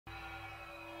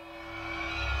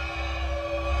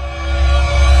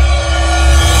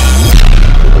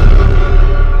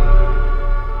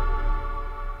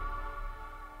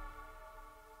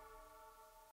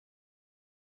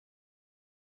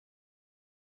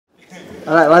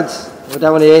Alright lads, we're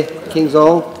down here, King's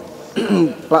Hall,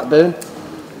 Blackburn.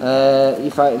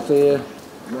 You're fighting for your,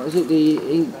 what is it,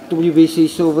 the WBC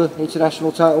Silver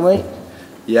International title, mate?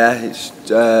 Yeah, it's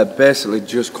basically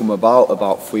just come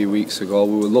about 3 weeks ago.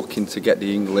 We were looking to get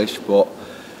the English, but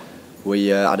we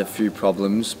had a few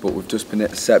problems, but we've just been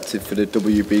accepted for the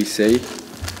WBC.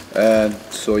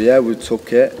 So yeah, we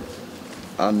took it,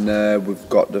 and we've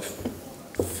got the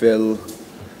Phil,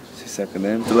 what's his second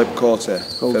name? Kotey.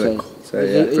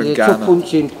 Yeah, he's a tough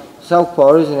punching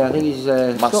southpaw, isn't he? I think he's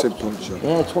massive puncher.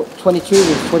 Yeah, 22 of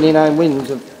his 29 wins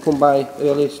have come by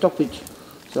early stoppage.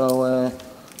 So you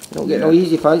don't get no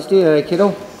easy fights, do you,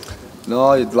 kiddo?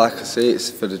 No, like I say, it's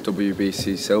for the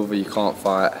WBC Silver. You can't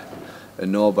fight a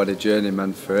nobody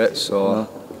journeyman for it, so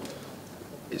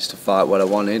it's to fight what I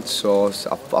wanted. So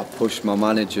I pushed my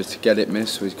manager to get it,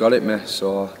 miss. So he's got it, miss.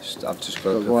 So I've just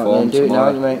got to perform do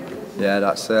tomorrow. it now, mate. Yeah,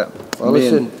 that's it. Well,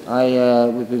 listen,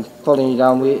 we've been following you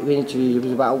down. We interviewed you, it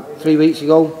was about 3 weeks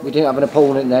ago. We didn't have an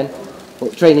opponent then,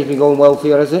 but training's been going well for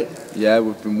you, has it? Yeah,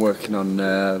 we've been working on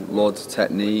loads of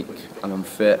technique, and I'm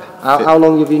fit. How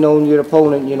long have you known your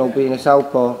opponent, you know, being a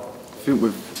southpaw? I think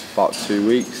we've about 2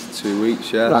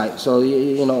 weeks, yeah. Right, so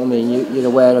you know what I mean, you're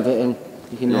aware of it and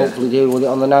you can hopefully deal with it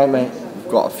on the night, mate. We've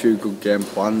got a few good game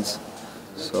plans,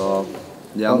 so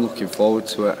yeah, I'm looking forward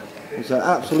to it. It's an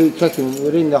absolute cracking.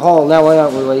 We're in the hall now,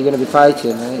 aren't we, where you're going to be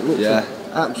fighting, and it looks an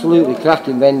absolutely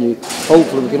cracking venue.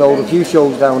 Hopefully we can hold a few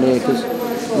shows down here, because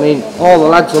I mean, all the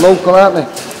lads are local, aren't they?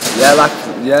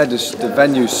 Yeah, the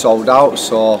venue's sold out,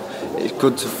 so it's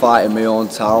good to fight in my own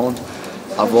town.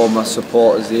 I've all my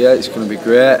supporters here, it's going to be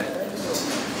great.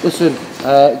 Listen,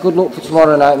 good luck for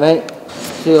tomorrow night, mate.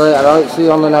 See you later, alright? See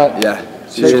you on the night. Yeah.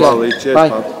 Cheers, Cheers,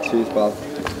 pal. Cheers, pal.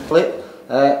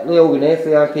 Hogan here,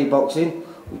 VIP Boxing.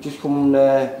 We've just come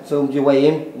and filmed your way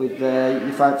in with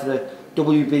your fight for the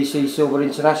WBC Silver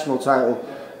International title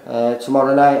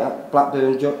tomorrow night at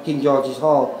Blackburn King George's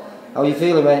Hall. How are you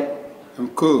feeling, mate? I'm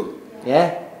cool.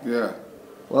 Yeah? Yeah.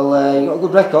 Well, you got a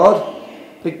good record.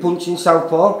 Big punching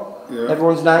southpaw. Yeah.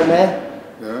 Everyone's nightmare.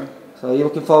 Yeah. So you're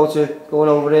looking forward to going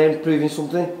over here and proving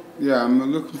something? Yeah, I'm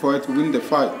looking forward to win the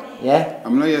fight. Yeah?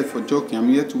 I'm not here for joking, I'm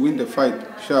here to win the fight.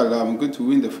 Inshallah, I'm going to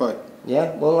win the fight.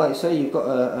 Yeah, well, like I say, you've got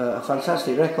a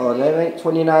fantastic record there, mate.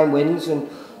 29 wins and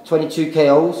 22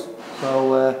 KOs.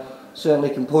 So certainly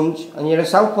can punch. And you're a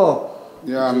southpaw.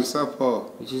 Yeah, I'm a southpaw.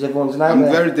 Which is everyone's nightmare.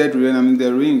 I'm very deadly when I'm in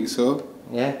the ring, so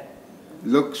yeah.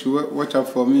 Look, watch out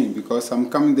for me, because I'm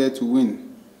coming there to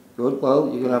win. Good, well,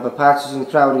 you're going to have a partisan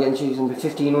crowd against you. There's going to be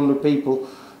 1,500 people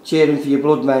cheering for your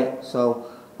blood, mate. So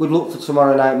good luck for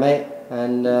tomorrow night, mate,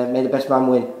 and may the best man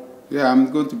win. Yeah,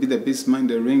 I'm going to be the best man in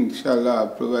the ring,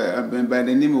 inshallah. By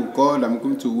the name of God, I'm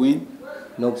going to win.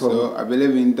 No problem. So I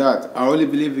believe in that. I only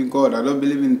believe in God. I don't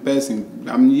believe in person.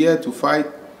 I'm here to fight,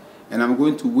 and I'm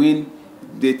going to win.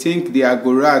 They think they are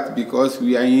Gorat because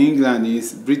we are in England.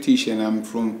 It's British, and I'm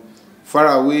from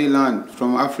faraway land,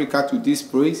 from Africa to this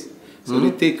place. So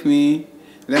they take me.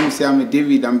 Let me say I'm a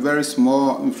David. I'm very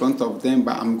small in front of them,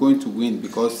 but I'm going to win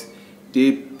because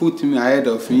they put me ahead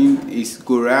of him. It's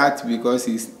Gorat because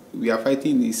we are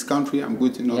fighting in his country. I'm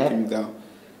going to knock him down.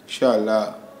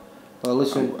 Inshallah. Well,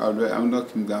 listen. I'll knock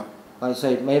him down. Like I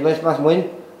say, may the best man win,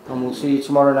 and we'll see you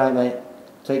tomorrow night, mate.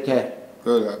 Take care.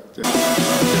 Good luck.